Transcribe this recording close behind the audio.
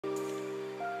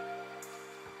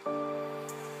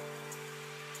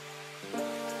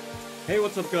Hey,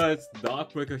 what's up guys,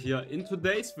 Darkbreaker here. In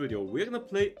today's video, we're gonna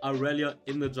play Irelia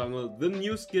in the jungle, the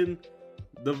new skin,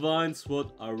 Divine Sword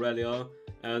Irelia.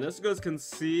 And as you guys can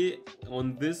see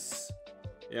on this,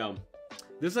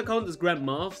 this account is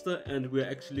Grandmaster and we're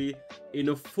actually in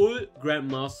a full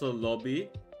Grandmaster lobby.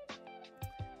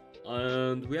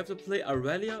 And we have to play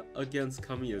Irelia against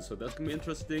Camille, so that's gonna be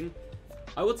interesting.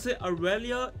 I would say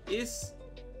Irelia is...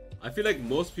 I feel like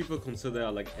most people consider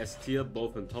her like S tier,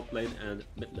 both in top lane and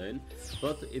mid lane.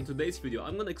 But in today's video,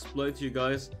 I'm gonna explain to you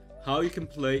guys how you can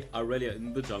play Irelia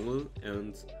in the jungle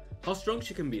and how strong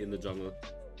she can be in the jungle.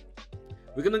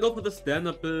 We're gonna go for the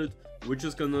standard build, which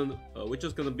is gonna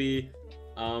be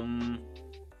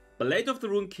Blade of the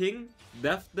Rune King,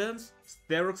 Death Dance,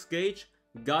 Sterox Gauge,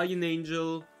 Guardian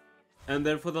Angel, and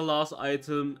then for the last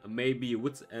item, maybe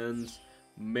Wit's End,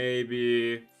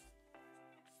 maybe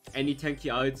any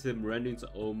tanky item, Randing's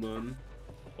Omen,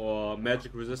 or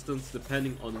Magic Resistance,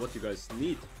 depending on what you guys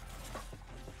need.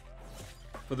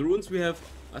 For the runes we have,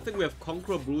 I think we have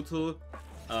Conqueror, Brutal,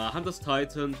 Hunter's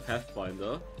Titan,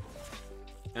 Pathfinder.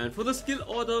 And for the skill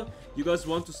order, you guys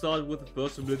want to start with the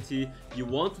first ability, you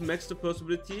want to max the first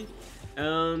ability,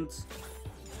 and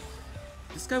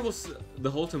this guy was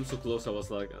the whole time so close, I was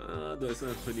like, there's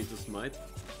actually need to smite.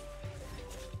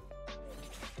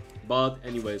 But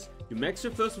anyways, you max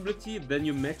your first ability, then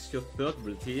you max your third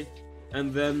ability,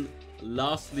 and then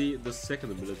lastly the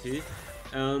second ability.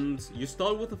 And you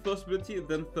start with the first ability,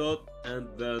 then third, and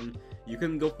then you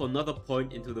can go for another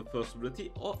point into the first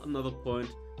ability or another point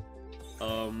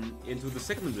into the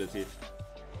second ability.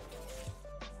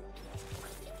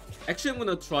 Actually, I'm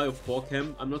gonna try a 4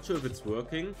 camp. I'm not sure if it's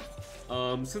working.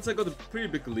 Since I got a pretty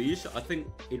big leash, I think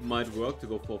it might work to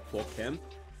go for 4 camp.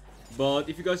 But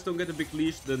if you guys don't get a big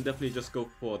leash, then definitely just go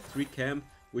for 3 camp,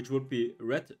 which would be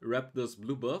Red Raptor's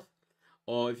blue buff.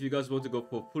 Or if you guys want to go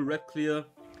for full red clear,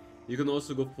 you can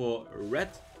also go for Red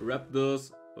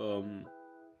Raptor's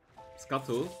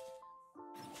Scuttle.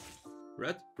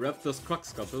 Red Raptor's Crux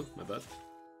Scuttle, my bad.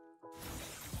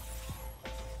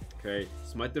 Okay,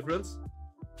 smite difference.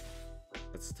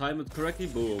 Let's time it correctly,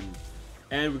 boom.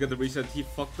 And we got the reset, he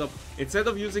fucked up. Instead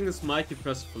of using his smite, he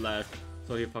pressed flash.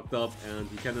 So he fucked up and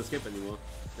he can't escape anymore.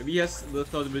 Maybe he has the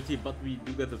third ability, but we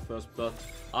do get the first blood.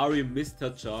 Ari missed her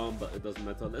charm, but it doesn't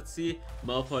matter. Let's see.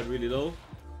 Malphite really low.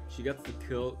 She gets the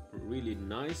kill. Really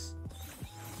nice.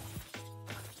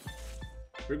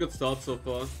 Pretty good start so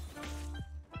far.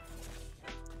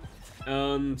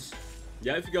 And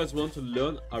yeah, if you guys want to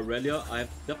learn Irelia,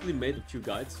 I've definitely made a few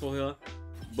guides for her,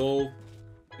 both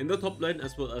in the top lane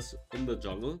as well as in the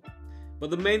jungle.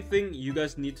 But the main thing you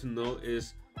guys need to know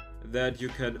is that you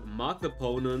can mark the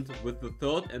opponent with the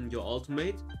third and your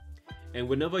ultimate, and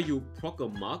whenever you proc a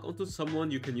mark onto someone,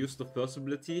 you can use the first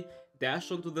ability,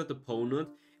 dash onto that opponent,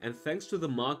 and thanks to the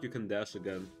mark you can dash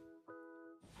again.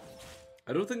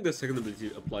 I don't think the second ability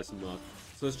applies to mark,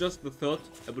 so it's just the third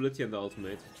ability and the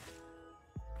ultimate.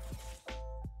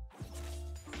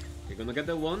 You're gonna get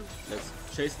that one. Let's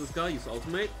chase this guy, use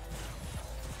ultimate.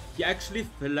 He actually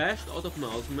flashed out of my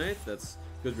ultimate. That's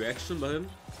good reaction by him.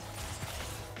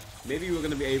 Maybe we're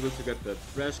gonna be able to get that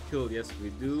fresh kill. Yes, we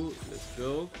do. Let's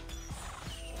go.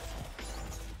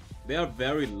 They are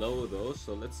very low though,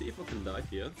 so let's see if I can dive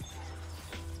here.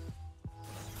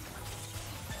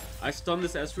 I stun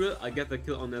this Ezreal. I get the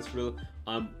kill on Ezreal.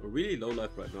 I'm really low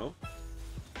life right now.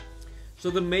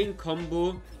 So the main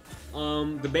combo,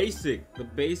 the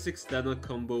basic standard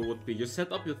combo would be you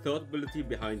set up your third ability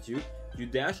behind you, you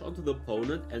dash onto the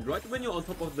opponent, and right when you're on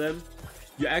top of them,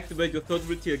 you activate your third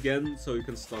ability again so you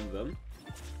can stun them.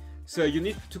 So you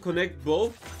need to connect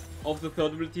both of the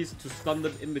third abilities to stun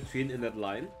them in between in that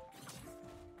line.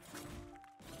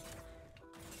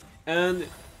 And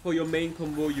for your main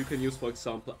combo you can use, for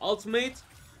example, ultimate,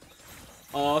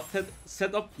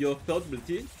 set up your third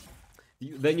ability,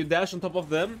 then you dash on top of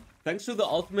them. Thanks to the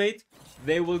ultimate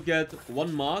they will get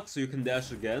 1 mark, so you can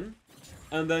dash again.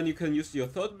 And then you can use your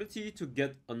third ability to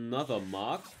get another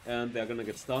mark, and they're gonna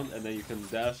get stunned, and then you can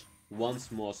dash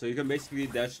once more. So you can basically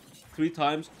dash 3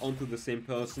 times onto the same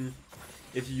person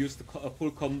if you use the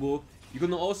full combo. You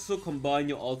can also combine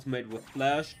your ultimate with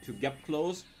flash to gap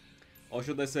close, or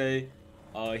should I say,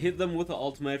 hit them with the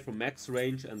ultimate from max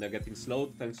range and they're getting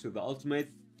slowed thanks to the ultimate.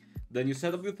 Then you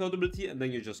set up your third ability and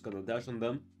then you're just gonna dash on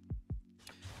them.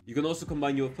 You can also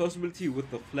combine your first ability with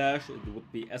the flash. It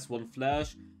would be S1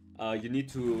 flash. You need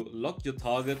to lock your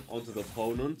target onto the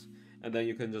opponent, and then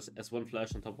you can just S1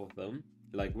 flash on top of them,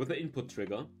 like with the input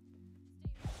trigger.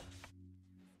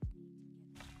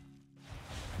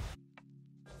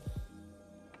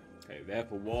 Okay, they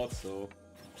have a ward, so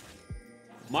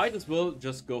might as well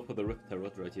just go for the Rift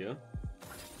Turret right here.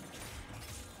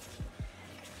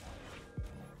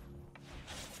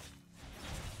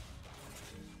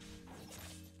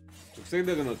 think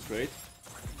they're gonna trade.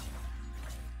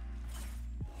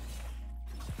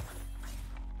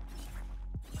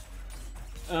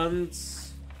 And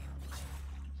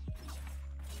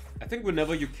I think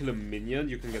whenever you kill a minion,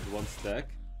 you can get 1 stack.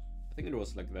 I think it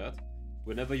was like that.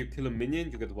 Whenever you kill a minion,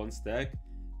 you get 1 stack.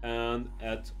 And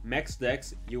at max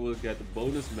stacks, you will get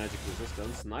bonus magic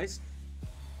resistance. Nice.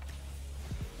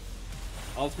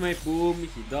 Ultimate, boom,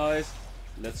 he dies.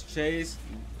 Let's chase.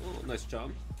 Oh, nice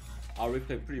jump. Ari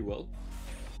played pretty well.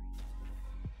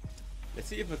 Let's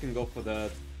see if I can go for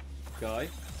that guy.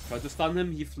 Try to stun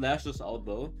him, he flashes out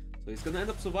though. So he's gonna end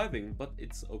up surviving, but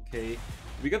it's okay.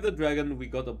 We got the dragon, we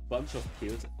got a bunch of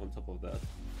kills on top of that.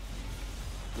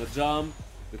 The jump,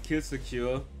 the kill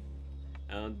secure.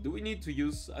 And do we need to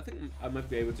use... I think I might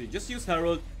be able to just use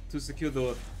Herald to secure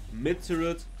the mid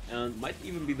turret and might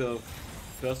even be the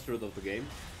first turret of the game.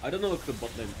 I don't know if the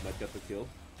bot lane might get the kill.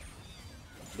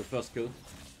 The first kill.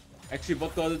 Actually,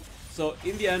 bot got it. So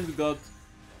in the end we got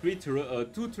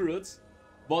 2 turrets,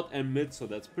 bot and mid, so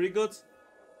that's pretty good.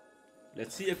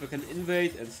 Let's see if I can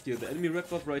invade and steal the enemy red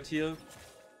buff right here.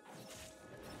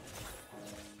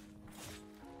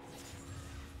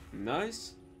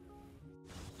 Nice.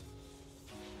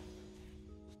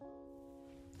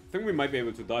 I think we might be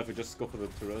able to die if we just go for the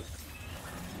turret.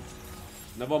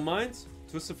 Never mind.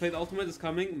 Twisted Fate ultimate is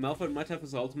coming. Malphite might have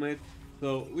his ultimate.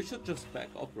 So we should just back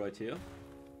up right here.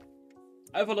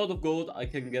 I have a lot of gold. I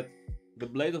can get the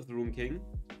Blade of the Rune King.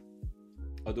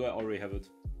 Or do I already have it?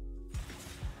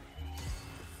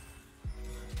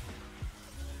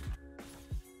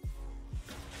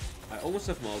 I almost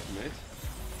have my ultimate.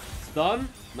 It's done.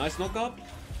 Nice knockup.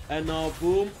 And now,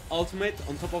 boom, ultimate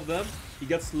on top of them. He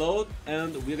gets slowed,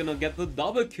 and we're gonna get the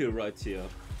double kill right here.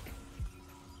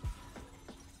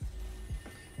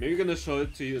 Maybe gonna show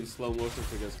it to you in slow motion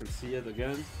so you guys can see it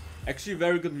again. Actually,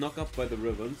 very good knockup by the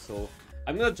Riven. So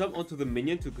I'm gonna jump onto the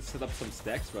minion to set up some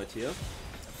stacks right here.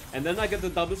 And then I get the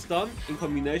double stun in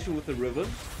combination with the Riven.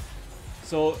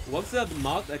 So once they're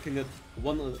marked, I can get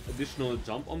 1 additional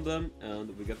jump on them,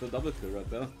 and we get the double kill right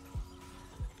there.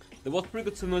 There was pretty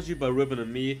good synergy by Riven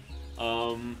and me.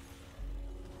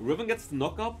 Riven gets the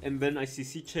knockup, and then I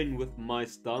CC chain with my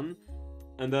stun,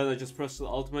 and then I just press the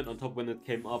ultimate on top when it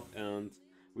came up, and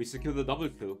we secure the double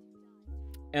kill.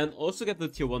 And also get the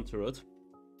tier 1 turret.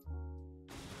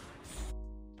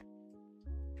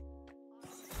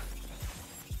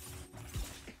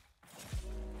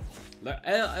 Like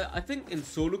I think in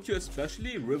solo queue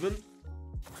especially, Riven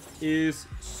is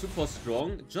super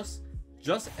strong, just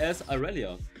as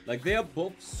Irelia. Like they are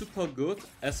both super good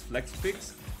as flex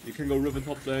picks. You can go Riven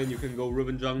top lane, you can go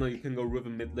Riven jungle, you can go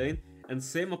Riven mid lane. And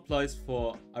same applies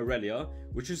for Irelia,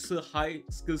 which is a high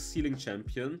skill ceiling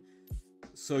champion.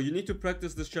 So you need to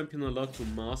practice this champion a lot to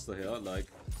master her, like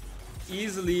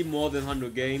easily more than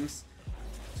 100 games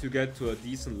to get to a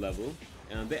decent level.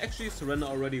 And they actually surrender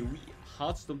already. We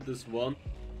hard stomped this one.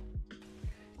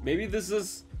 Maybe this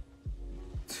is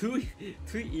too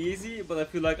easy, but I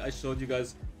feel like I showed you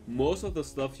guys most of the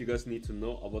stuff you guys need to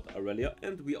know about Irelia,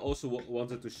 and we also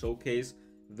wanted to showcase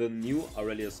the new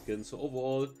Irelia skin. So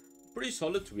overall, pretty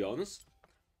solid to be honest.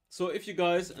 So if you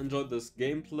guys enjoyed this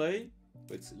gameplay,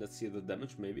 let's see the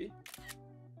damage maybe.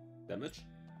 Damage?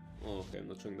 Oh, okay, I'm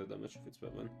not showing the damage if it's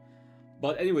Batman.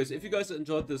 But anyways, if you guys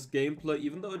enjoyed this gameplay,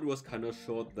 even though it was kind of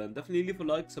short, then definitely leave a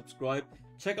like, subscribe.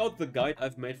 Check out the guide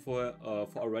I've made for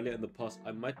Irelia in the past.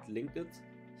 I might link it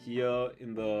here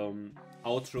in the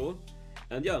outro.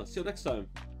 And yeah, see you next time.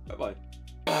 Bye-bye.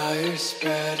 Fire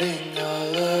spreading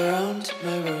all around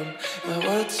my room. My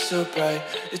world's so bright,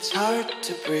 it's hard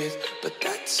to breathe, but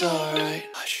that's alright.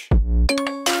 Hush.